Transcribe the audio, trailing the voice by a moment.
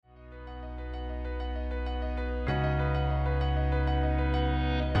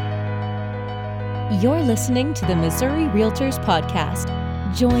You're listening to the Missouri Realtors Podcast.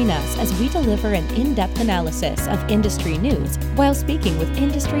 Join us as we deliver an in-depth analysis of industry news while speaking with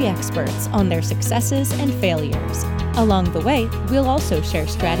industry experts on their successes and failures. Along the way, we'll also share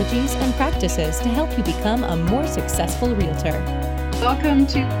strategies and practices to help you become a more successful realtor. Welcome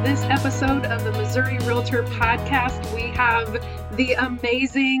to this episode of the Missouri Realtor Podcast. We have the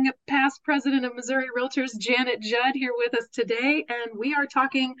amazing past president of Missouri Realtors, Janet Judd, here with us today, and we are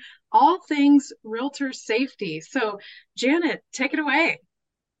talking all things realtor safety. So, Janet, take it away.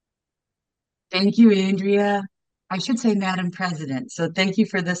 Thank you, Andrea. I should say Madam President. So thank you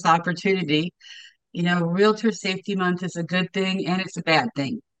for this opportunity. You know, Realtor Safety Month is a good thing and it's a bad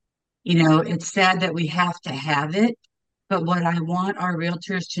thing. You know, it's sad that we have to have it. But what I want our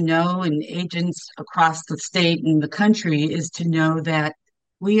realtors to know and agents across the state and the country is to know that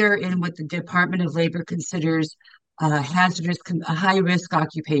we are in what the Department of Labor considers a high-risk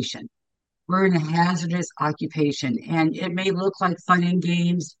occupation. We're in a hazardous occupation, and it may look like fun and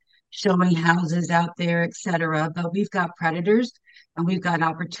games, showing houses out there, etc. But we've got predators and we've got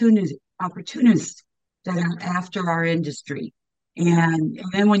opportunists that are after our industry. And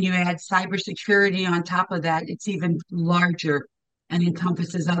then when you add cybersecurity on top of that, it's even larger and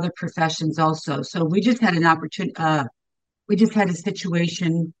encompasses other professions also. So we just had a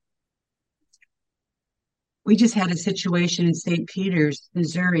situation. We just had a situation in St. Peters,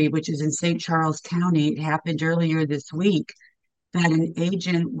 Missouri, which is in St. Charles County. It happened earlier this week that an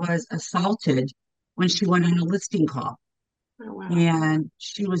agent was assaulted when she went on a listing call. Oh, wow. And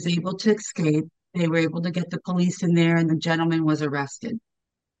she was able to escape. They were able to get the police in there and the gentleman was arrested.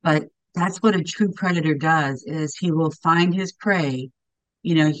 But that's what a true predator does, is he will find his prey.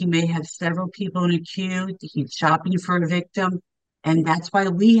 You know, he may have several people in a queue. He's shopping for a victim. And that's why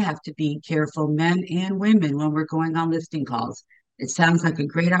we have to be careful, men and women, when we're going on listing calls. It sounds like a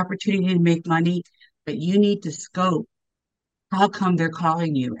great opportunity to make money, but you need to scope. How come they're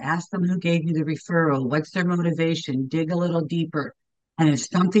calling you? Ask them who gave you the referral. What's their motivation? Dig a little deeper. And if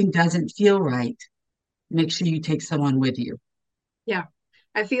something doesn't feel right, make sure you take someone with you. Yeah.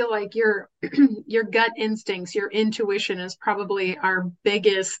 I feel like your gut instincts, your intuition is probably our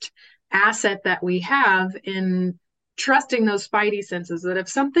biggest asset that we have in trusting those spidey senses, that if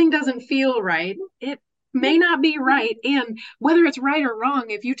something doesn't feel right, it may not be right. And whether it's right or wrong,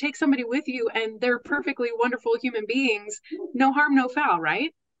 if you take somebody with you and they're perfectly wonderful human beings, no harm, no foul,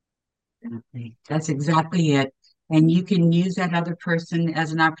 right? That's exactly it. And you can use that other person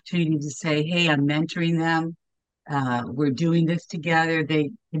as an opportunity to say, hey, I'm mentoring them. We're doing this together.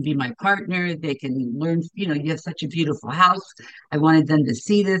 They can be my partner. They can learn, you know, you have such a beautiful house. I wanted them to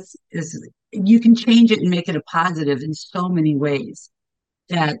see this. You can change it and make it a positive in so many ways,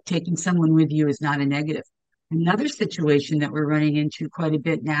 that taking someone with you is not a negative. Another situation that we're running into quite a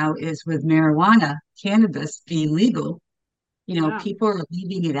bit now is with marijuana, cannabis being legal. You know, people are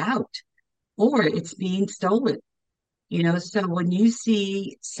leaving it out or it's being stolen. You know, so when you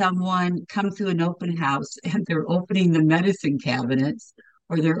see someone come through an open house and they're opening the medicine cabinets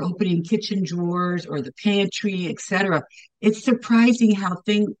or they're opening kitchen drawers or the pantry, etc., it's surprising how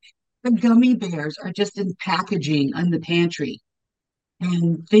the gummy bears are just in packaging in the pantry.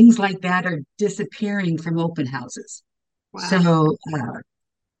 And things like that are disappearing from open houses. Wow. So,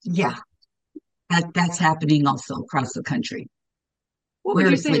 yeah, that's happening also across the country. What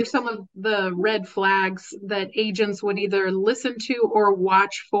would you say are some of the red flags that agents would either listen to or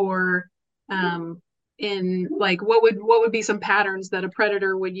watch for, in like what would be some patterns that a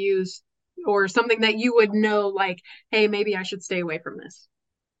predator would use, or something that you would know, like, hey, maybe I should stay away from this?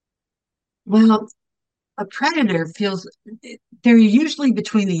 Well, a predator they're usually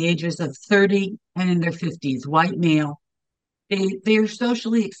between the ages of 30 and in their 50s, white male. They're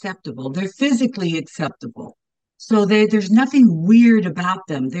socially acceptable. They're physically acceptable. So there's nothing weird about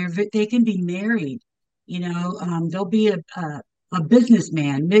them. They can be married, you know. They'll be a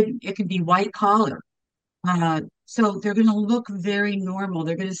businessman. It can be white collar. So they're going to look very normal.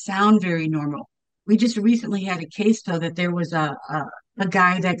 They're going to sound very normal. We just recently had a case, though, that there was a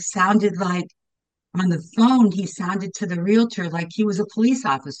guy that sounded like, on the phone, he sounded to the realtor like he was a police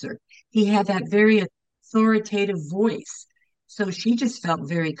officer. He had that very authoritative voice. So she just felt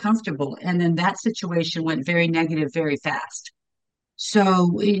very comfortable. And then that situation went very negative very fast.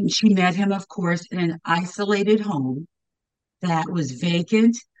 So she met him, of course, in an isolated home that was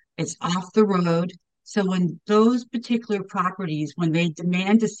vacant. It's off the road. So when those particular properties, when they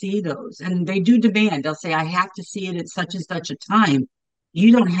demand to see those, and they do demand, they'll say, I have to see it at such and such a time.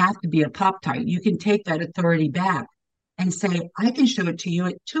 You don't have to be a Pop-Tart. You can take that authority back and say, I can show it to you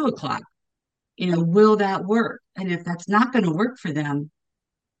at 2:00. You know, will that work? And if that's not going to work for them,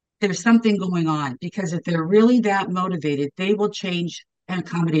 there's something going on, because if they're really that motivated, they will change and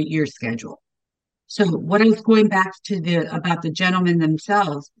accommodate your schedule. So what I was going back to the about the gentlemen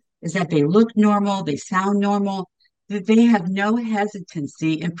themselves is that they look normal, they sound normal, that they have no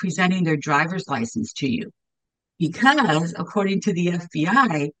hesitancy in presenting their driver's license to you. Because according to the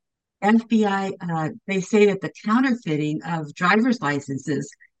FBI, they say that the counterfeiting of driver's licenses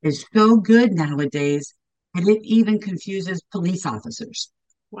is so good nowadays, and it even confuses police officers.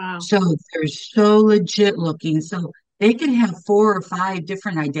 Wow. So they're so legit looking. So they can have 4 or 5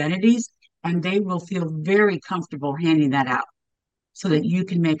 different identities, and they will feel very comfortable handing that out so that you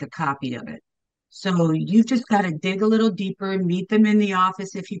can make a copy of it. So you've just got to dig a little deeper and meet them in the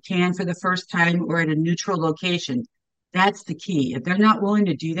office if you can for the first time, or at a neutral location. That's the key. If they're not willing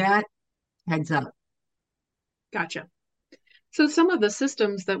to do that, heads up. Gotcha. So some of the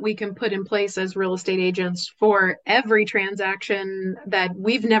systems that we can put in place as real estate agents for every transaction that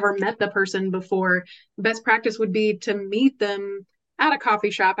we've never met the person before, best practice would be to meet them at a coffee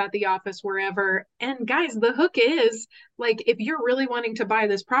shop, at the office, wherever. And guys, the hook is like, if you're really wanting to buy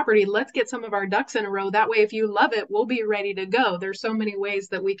this property, let's get some of our ducks in a row. That way, if you love it, we'll be ready to go. There's so many ways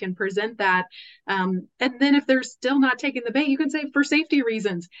that we can present that. And then if they're still not taking the bait, you can say, for safety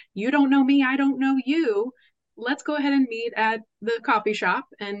reasons, you don't know me, I don't know you. Let's go ahead and meet at the coffee shop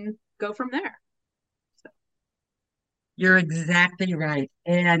and go from there. You're exactly right.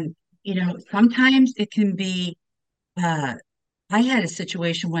 And, sometimes it can be, I had a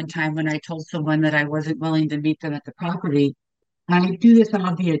situation one time when I told someone that I wasn't willing to meet them at the property. I do this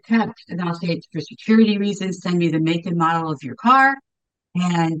all via text, and I'll say it's for security reasons. Send me the make and model of your car,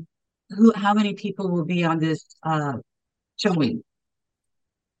 and how many people will be on this showing.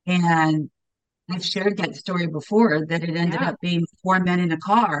 And I've shared that story before, that it ended up being 4 men in a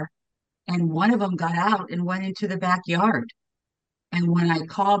car, and one of them got out and went into the backyard. And when I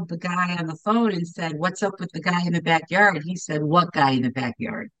called the guy on the phone and said, "What's up with the guy in the backyard?" He said, "What guy in the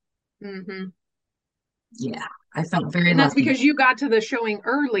backyard?" Mm-hmm. Yeah, I felt very And that's lucky. because you got to the showing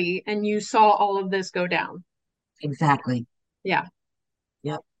early and you saw all of this go down. Exactly. Yeah.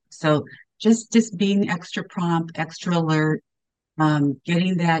 Yep. So just being extra prompt, extra alert,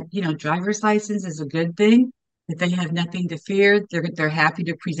 getting that, driver's license is a good thing. If they have nothing to fear, they're happy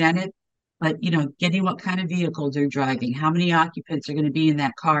to present it. But, getting what kind of vehicle they're driving, how many occupants are going to be in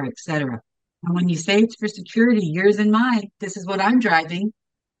that car, et cetera. And when you say it's for security, yours and mine, this is what I'm driving.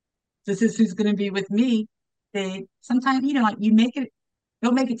 This is who's going to be with me. They sometimes, don't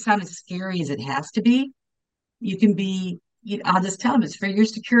make it sound as scary as it has to be. You can be, I'll just tell them it's for your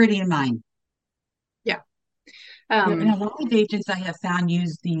security and mine. Yeah. And a lot of agents I have found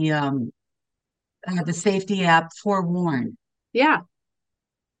use the safety app Forewarn. Yeah.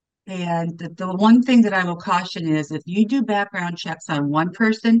 And the one thing that I will caution is, if you do background checks on one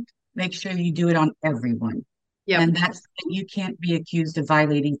person, make sure you do it on everyone. Yep. And you can't be accused of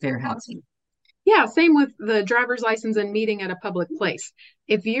violating fair housing. Yeah, same with the driver's license and meeting at a public place.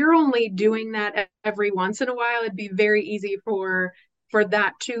 If you're only doing that every once in a while, it'd be very easy for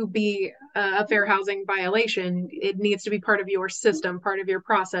that to be a fair housing violation. It needs to be part of your system, part of your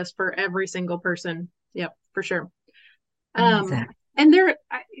process for every single person. Yep, for sure. Exactly. And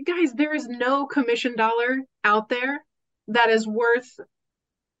guys, there is no commission dollar out there that is worth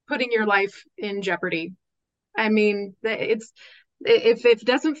putting your life in jeopardy. I mean, if it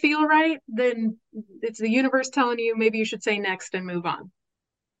doesn't feel right, then it's the universe telling you maybe you should say next and move on.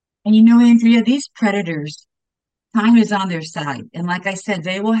 And Andrea, these predators, time is on their side. And like I said,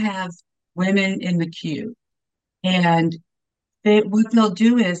 they will have women in the queue. And what they'll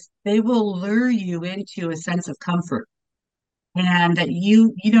do is they will lure you into a sense of comfort. And that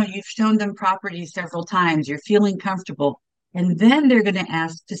you've shown them property several times, you're feeling comfortable. And then they're going to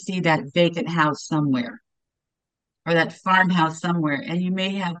ask to see that vacant house somewhere, or that farmhouse somewhere. And you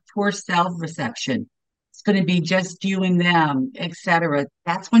may have poor cell reception. It's going to be just you and them, etc.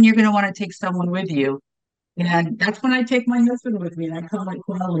 That's when you're going to want to take someone with you. And that's when I take my husband with me, and I call it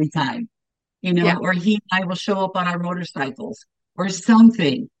quality time, Yeah. or he and I will show up on our motorcycles or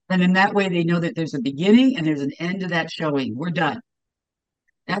something. And in that way, they know that there's a beginning and there's an end to that showing. We're done.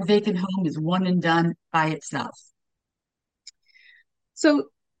 That vacant home is one and done by itself. So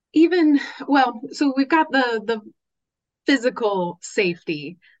so we've got the physical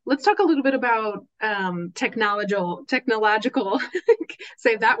safety. Let's talk a little bit about technological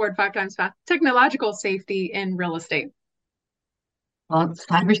say that word 5 times fast, technological safety in real estate. Well,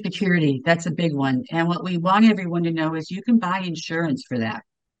 cybersecurity, that's a big one. And what we want everyone to know is you can buy insurance for that,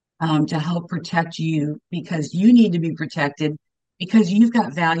 to help protect you, because you need to be protected, because you've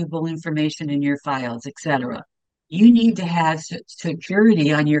got valuable information in your files, etc. you need to have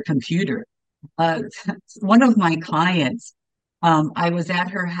security on your computer. Uh, one of my clients, I was at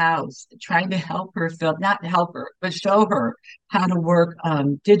her house trying to help her not help her, but show her how to work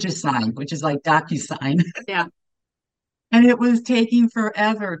DigiSign, which is like DocuSign. Yeah. And it was taking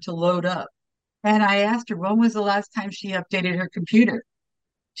forever to load up. And I asked her, when was the last time she updated her computer?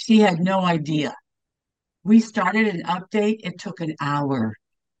 She had no idea. We started an update. It took an hour.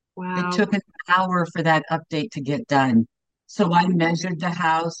 It Wow. took an hour for that update to get done. So I measured the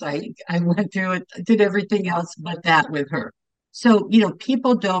house. I went through it, did everything else but that with her. So,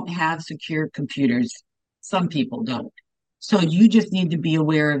 people don't have secure computers. Some people don't. So you just need to be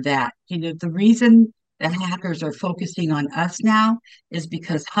aware of that. The reason the hackers are focusing on us now is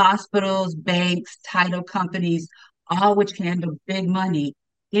because hospitals, banks, title companies, all which can handle big money,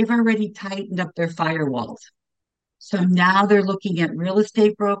 they've already tightened up their firewalls. So now they're looking at real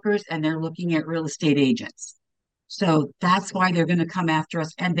estate brokers and they're looking at real estate agents. So that's why they're going to come after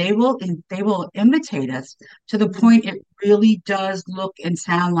us, and they will imitate us to the point it really does look and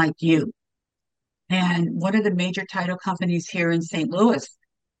sound like you. And one of the major title companies here in St. Louis,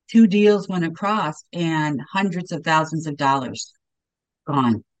 two deals went across and hundreds of thousands of dollars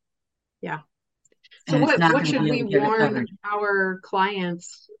gone. Yeah. So And it's not what going to should be able we to get warn recovered. our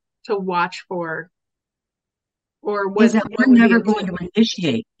clients to watch for, or Is that what we're would be never a going tip? to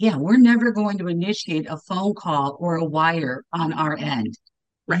initiate. Yeah, we're never going to initiate a phone call or a wire on our end.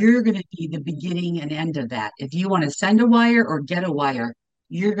 Right. You're going to be the beginning and end of that. If you want to send a wire or get a wire,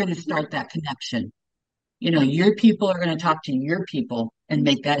 you're going to start that connection. Your people are going to talk to your people and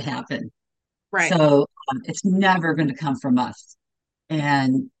make that happen. Right. So it's never going to come from us.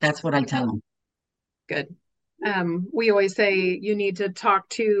 And that's what I tell them. Good. We always say you need to talk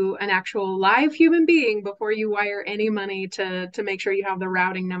to an actual live human being before you wire any money to make sure you have the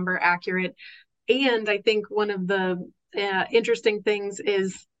routing number accurate. And I think one of the interesting things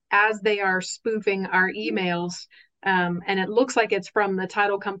is as they are spoofing our emails, and it looks like it's from the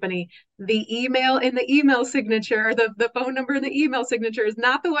title company, the email in the email signature, the phone number in the email signature is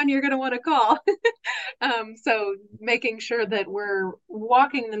not the one you're going to want to call. So making sure that we're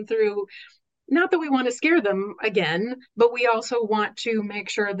walking them through, not that we want to scare them again, but we also want to make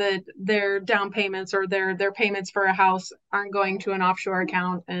sure that their down payments or their payments for a house aren't going to an offshore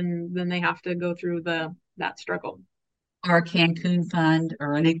account and then they have to go through that struggle. Or a Cancun fund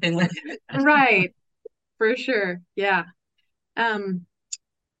or anything like that. Right, for sure. Yeah. Um,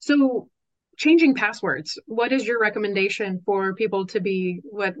 so changing passwords, what is your recommendation for people to be,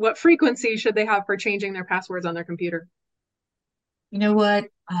 what frequency should they have for changing their passwords on their computer? You know what?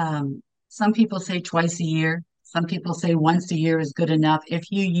 Some people say twice a year. Some people say once a year is good enough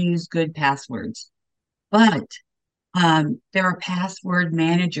if you use good passwords. But there are password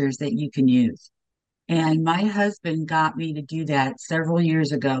managers that you can use. And my husband got me to do that several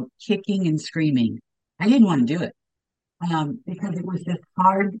years ago, kicking and screaming. I didn't want to do it because it was just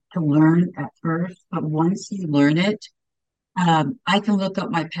hard to learn at first. But once you learn it, I can look up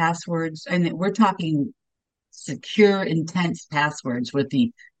my passwords, and we're talking secure, intense passwords with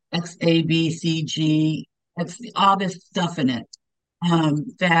the XABCG, all this stuff in it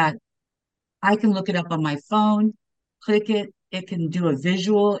that I can look it up on my phone, click it, it can do a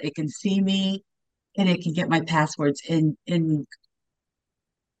visual, it can see me, and it can get my passwords in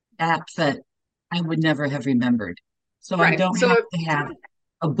apps that I would never have remembered. So I Right. don't have So to have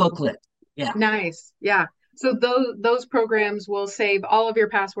a booklet. Yeah, nice. Yeah. So those programs will save all of your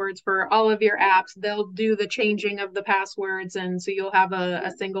passwords for all of your apps. They'll do the changing of the passwords, and so you'll have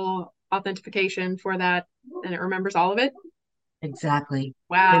a single authentication for that, and it remembers all of it. exactly. It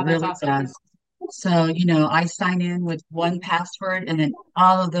Wow, that's really awesome. does. So, I sign in with one password and then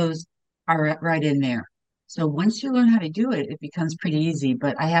all of those are right in there. So once you learn how to do it, it becomes pretty easy.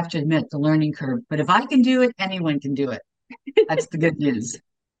 But I have to admit the learning curve. But if I can do it, anyone can do it. That's the good news.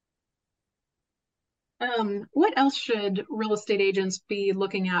 What else should real estate agents be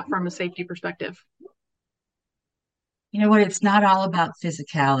looking at from a safety perspective? You know what? It's not all about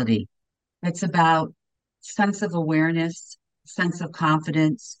physicality. It's about sense of awareness, sense of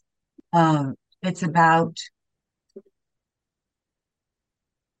confidence. It's about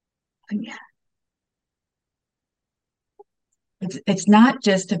it's not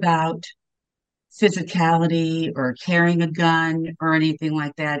just about physicality or carrying a gun or anything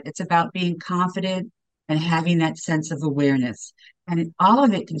like that. It's about being confident and having that sense of awareness. And all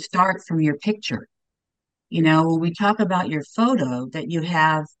of it can start from your picture. When we talk about your photo that you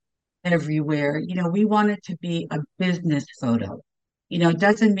have everywhere, we want it to be a business photo. It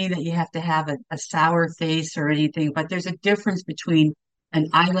doesn't mean that you have to have a sour face or anything, but there's a difference between an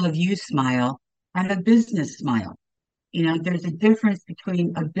I love you smile and a business smile. There's a difference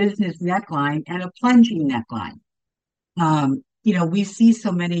between a business neckline and a plunging neckline. We see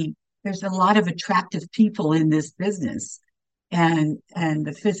there's a lot of attractive people in this business, and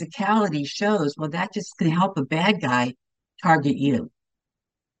the physicality shows, well, that just can help a bad guy target you.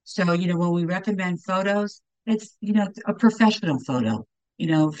 So, when we recommend photos, it's, a professional photo,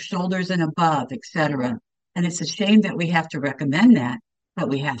 shoulders and above, etc. And it's a shame that we have to recommend that, but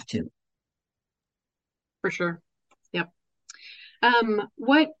we have to. For sure. Yep.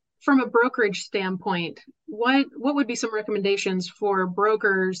 What, from a brokerage standpoint, what would be some recommendations for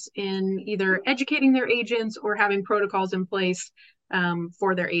brokers in either educating their agents or having protocols in place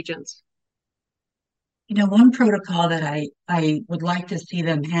for their agents? One protocol that I would like to see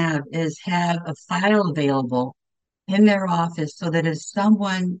them have is have a file available in their office so that if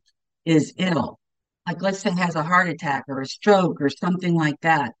someone is ill, like let's say has a heart attack or a stroke or something like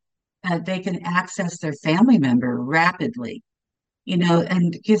that, they can access their family member rapidly,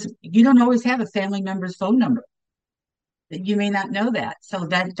 and because you don't always have a family member's phone number. You may not know that. So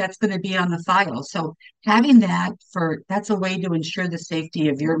that's going to be on the file. So having that's a way to ensure the safety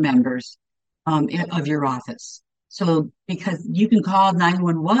of your members of your office. So because you can call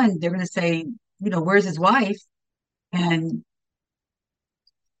 911, they're going to say, where's his wife? And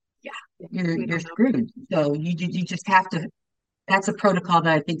yeah, you're screwed. So you just have to, that's a protocol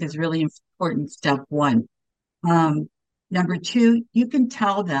that I think is really important, step one. Number two, you can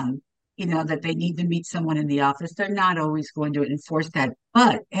tell them, that they need to meet someone in the office. They're not always going to enforce that,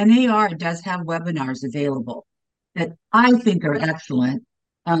 but NAR does have webinars available that I think are excellent.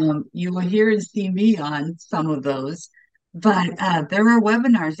 You will hear and see me on some of those, but there are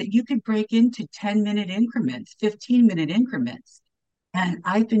webinars that you could break into 10-minute increments, 15-minute increments. And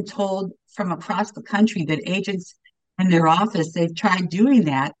I've been told from across the country that agents in their office, they've tried doing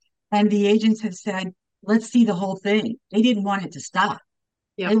that, and the agents have said, let's see the whole thing. They didn't want it to stop.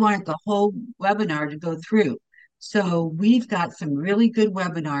 Yep. They wanted the whole webinar to go through. So we've got some really good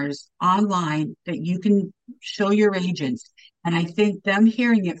webinars online that you can show your agents. And I think them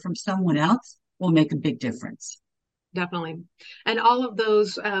hearing it from someone else will make a big difference. Definitely. And all of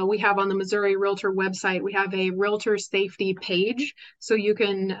those we have on the Missouri Realtor website. We have a Realtor safety page. So you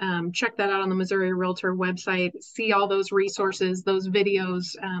can check that out on the Missouri Realtor website, see all those resources, those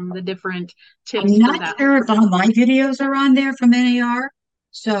videos, the different tips. I'm not sure if all my videos are on there from NAR.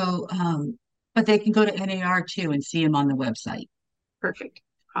 So, but they can go to NAR too and see them on the website. Perfect.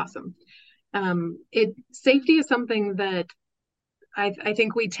 Awesome. Safety is something that I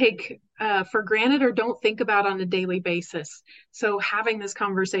think we take for granted or don't think about on a daily basis. So having this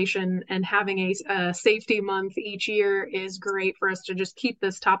conversation and having a safety month each year is great for us to just keep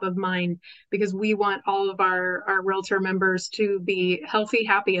this top of mind, because we want all of our realtor members to be healthy,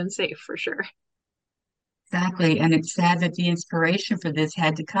 happy, and safe for sure. Exactly. And it's sad that the inspiration for this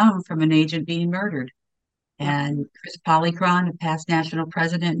had to come from an agent being murdered. And Chris Polychron, a past national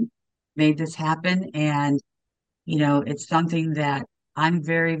president, made this happen. And, it's something that I'm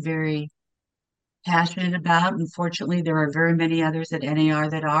very, very passionate about. Unfortunately, there are very many others at NAR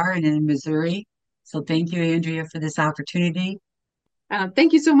that are, and in Missouri. So thank you, Andrea, for this opportunity.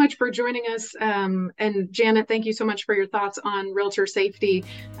 Thank you so much for joining us. And Janet, thank you so much for your thoughts on realtor safety.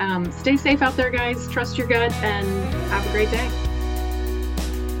 Stay safe out there, guys. Trust your gut and have a great day.